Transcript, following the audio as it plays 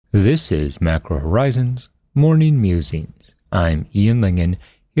This is Macro Horizons Morning Musings. I'm Ian Lingen,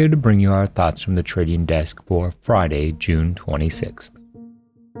 here to bring you our thoughts from the trading desk for Friday, June 26th.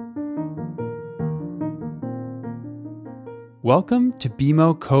 Welcome to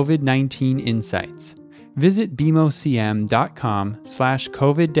BMO COVID-19 Insights. Visit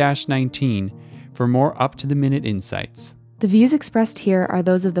bmocm.com/COVID-19 for more up-to-the-minute insights. The views expressed here are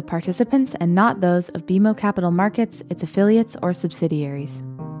those of the participants and not those of BMO Capital Markets, its affiliates, or subsidiaries.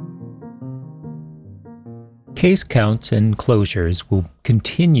 Case counts and closures will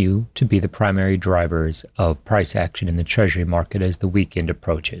continue to be the primary drivers of price action in the Treasury market as the weekend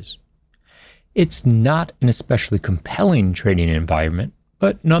approaches. It's not an especially compelling trading environment,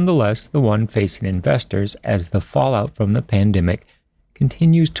 but nonetheless the one facing investors as the fallout from the pandemic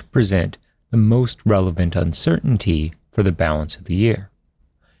continues to present the most relevant uncertainty for the balance of the year.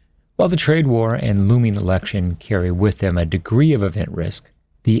 While the trade war and looming election carry with them a degree of event risk,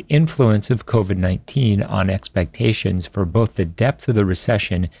 the influence of COVID-19 on expectations for both the depth of the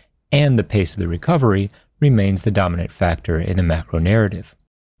recession and the pace of the recovery remains the dominant factor in the macro narrative.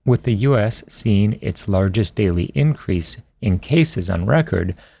 With the U.S. seeing its largest daily increase in cases on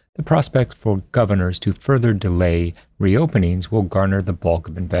record, the prospect for governors to further delay reopenings will garner the bulk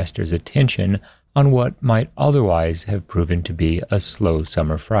of investors' attention on what might otherwise have proven to be a slow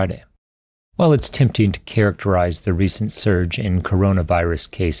summer Friday. While it's tempting to characterize the recent surge in coronavirus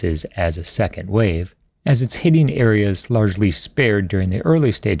cases as a second wave, as it's hitting areas largely spared during the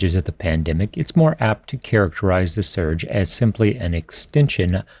early stages of the pandemic, it's more apt to characterize the surge as simply an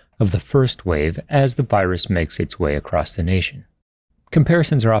extension of the first wave as the virus makes its way across the nation.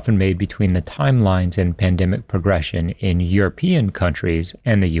 Comparisons are often made between the timelines and pandemic progression in European countries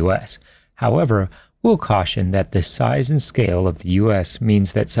and the U.S. However, we'll caution that the size and scale of the U.S.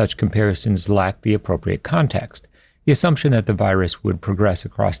 means that such comparisons lack the appropriate context. The assumption that the virus would progress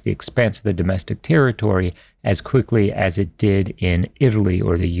across the expanse of the domestic territory as quickly as it did in Italy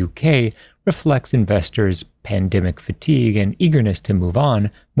or the UK reflects investors' pandemic fatigue and eagerness to move on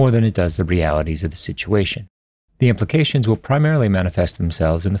more than it does the realities of the situation. The implications will primarily manifest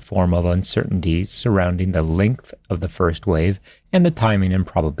themselves in the form of uncertainties surrounding the length of the first wave and the timing and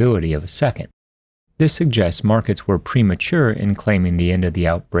probability of a second. This suggests markets were premature in claiming the end of the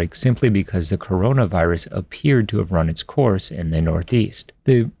outbreak simply because the coronavirus appeared to have run its course in the Northeast,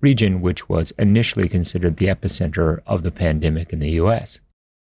 the region which was initially considered the epicenter of the pandemic in the U.S.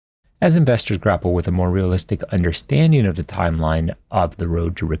 As investors grapple with a more realistic understanding of the timeline of the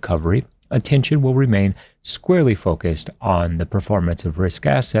road to recovery, attention will remain squarely focused on the performance of risk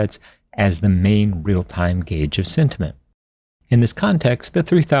assets as the main real-time gauge of sentiment. In this context, the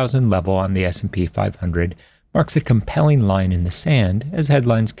 3,000 level on the S&P 500 marks a compelling line in the sand as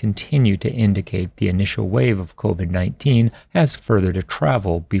headlines continue to indicate the initial wave of COVID-19 has further to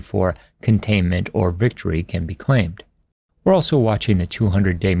travel before containment or victory can be claimed. We're also watching the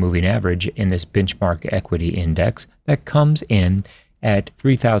 200-day moving average in this benchmark equity index that comes in at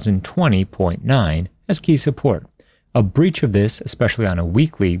 3,020.9 as key support. A breach of this, especially on a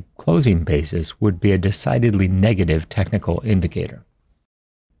weekly closing basis, would be a decidedly negative technical indicator.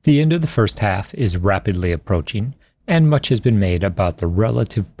 The end of the first half is rapidly approaching, and much has been made about the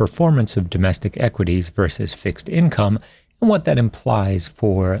relative performance of domestic equities versus fixed income and what that implies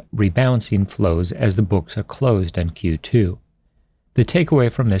for rebalancing flows as the books are closed on Q2. The takeaway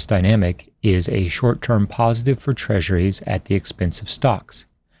from this dynamic is a short-term positive for treasuries at the expense of stocks.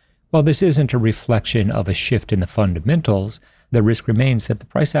 While this isn't a reflection of a shift in the fundamentals, the risk remains that the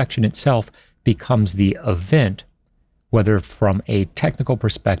price action itself becomes the event, whether from a technical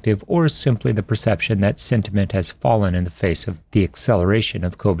perspective or simply the perception that sentiment has fallen in the face of the acceleration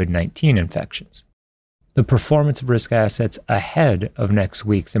of COVID-19 infections. The performance of risk assets ahead of next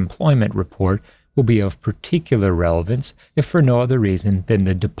week's employment report will be of particular relevance, if for no other reason than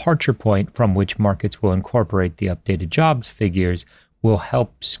the departure point from which markets will incorporate the updated jobs figures will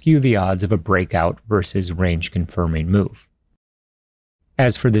help skew the odds of a breakout versus range-confirming move.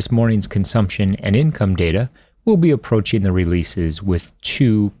 As for this morning's consumption and income data, we'll be approaching the releases with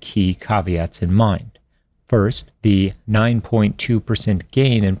two key caveats in mind. First, the 9.2%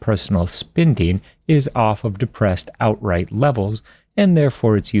 gain in personal spending is off of depressed outright levels, and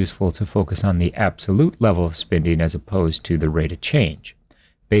therefore it's useful to focus on the absolute level of spending as opposed to the rate of change.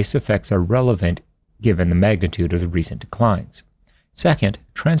 Base effects are relevant given the magnitude of the recent declines. Second,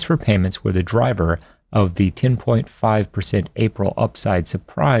 transfer payments were the driver of the 10.5% April upside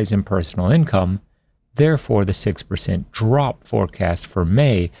surprise in personal income. Therefore, the 6% drop forecast for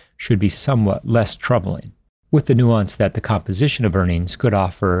May should be somewhat less troubling, with the nuance that the composition of earnings could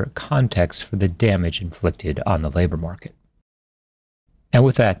offer context for the damage inflicted on the labor market. And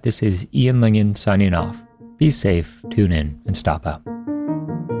with that, this is Ian Lingen signing off. Be safe, tune in, and stop out.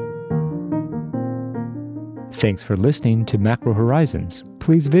 Thanks for listening to Macro Horizons.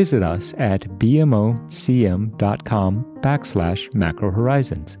 Please visit us at bmocm.com/Macro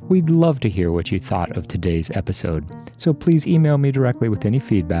Horizons. We'd love to hear what you thought of today's episode. So please email me directly with any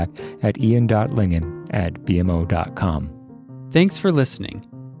feedback at ian.lingen@bmo.com. Thanks for listening.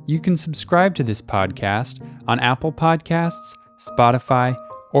 You can subscribe to this podcast on Apple Podcasts, Spotify,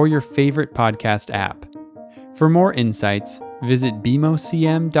 or your favorite podcast app. For more insights, visit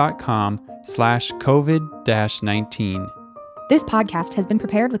bmocm.com/COVID-19. This podcast has been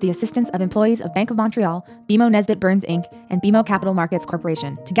prepared with the assistance of employees of Bank of Montreal, BMO Nesbitt Burns Inc., and BMO Capital Markets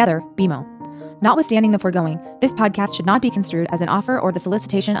Corporation, together, BMO. Notwithstanding the foregoing, this podcast should not be construed as an offer or the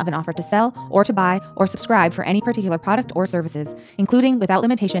solicitation of an offer to sell or to buy or subscribe for any particular product or services, including, without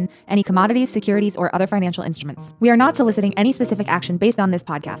limitation, any commodities, securities, or other financial instruments. We are not soliciting any specific action based on this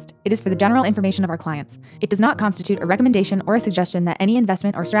podcast. It is for the general information of our clients. It does not constitute a recommendation or a suggestion that any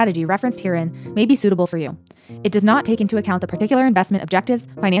investment or strategy referenced herein may be suitable for you. It does not take into account the particular investment objectives,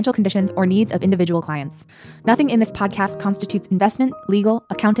 financial conditions, or needs of individual clients. Nothing in this podcast constitutes investment, legal,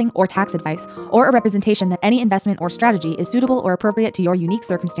 accounting, or tax advice, or a representation that any investment or strategy is suitable or appropriate to your unique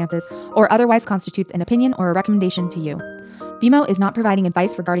circumstances, or otherwise constitutes an opinion or a recommendation to you. BMO is not providing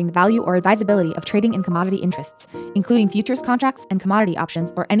advice regarding the value or advisability of trading in commodity interests, including futures contracts and commodity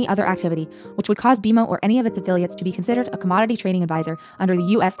options or any other activity which would cause BMO or any of its affiliates to be considered a commodity trading advisor under the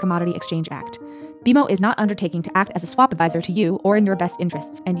U.S. Commodity Exchange Act. BMO is not undertaking to act as a swap advisor to you or in your best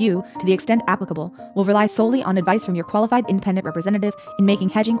interests, and you, to the extent applicable, will rely solely on advice from your qualified independent representative in making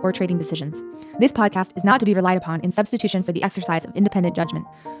hedging or trading decisions. This podcast is not to be relied upon in substitution for the exercise of independent judgment.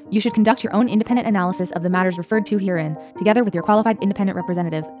 You should conduct your own independent analysis of the matters referred to herein, together with your qualified independent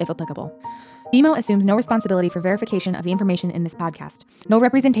representative, if applicable. BMO assumes no responsibility for verification of the information in this podcast. No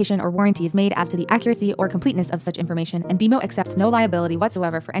representation or warranty is made as to the accuracy or completeness of such information, and BMO accepts no liability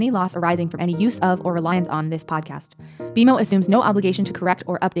whatsoever for any loss arising from any use of or reliance on this podcast. BMO assumes no obligation to correct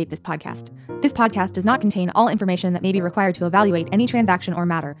or update this podcast. This podcast does not contain all information that may be required to evaluate any transaction or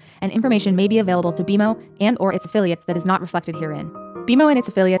matter, and information may be available to BMO and or its affiliates that is not reflected herein. BMO and its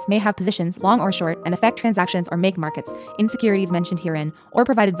affiliates may have positions, long or short, and affect transactions or make markets in securities mentioned herein, or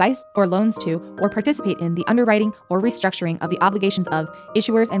provide advice or loans to, or participate in the underwriting or restructuring of the obligations of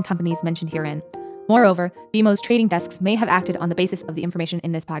issuers and companies mentioned herein. Moreover, BMO's trading desks may have acted on the basis of the information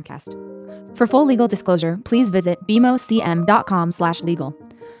in this podcast. For full legal disclosure, please visit bmocm.com/legal.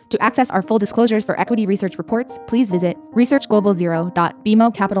 To access our full disclosures for equity research reports, please visit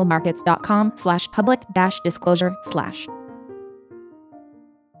researchglobalzero.bmocapitalmarkets.com/public-disclosure/.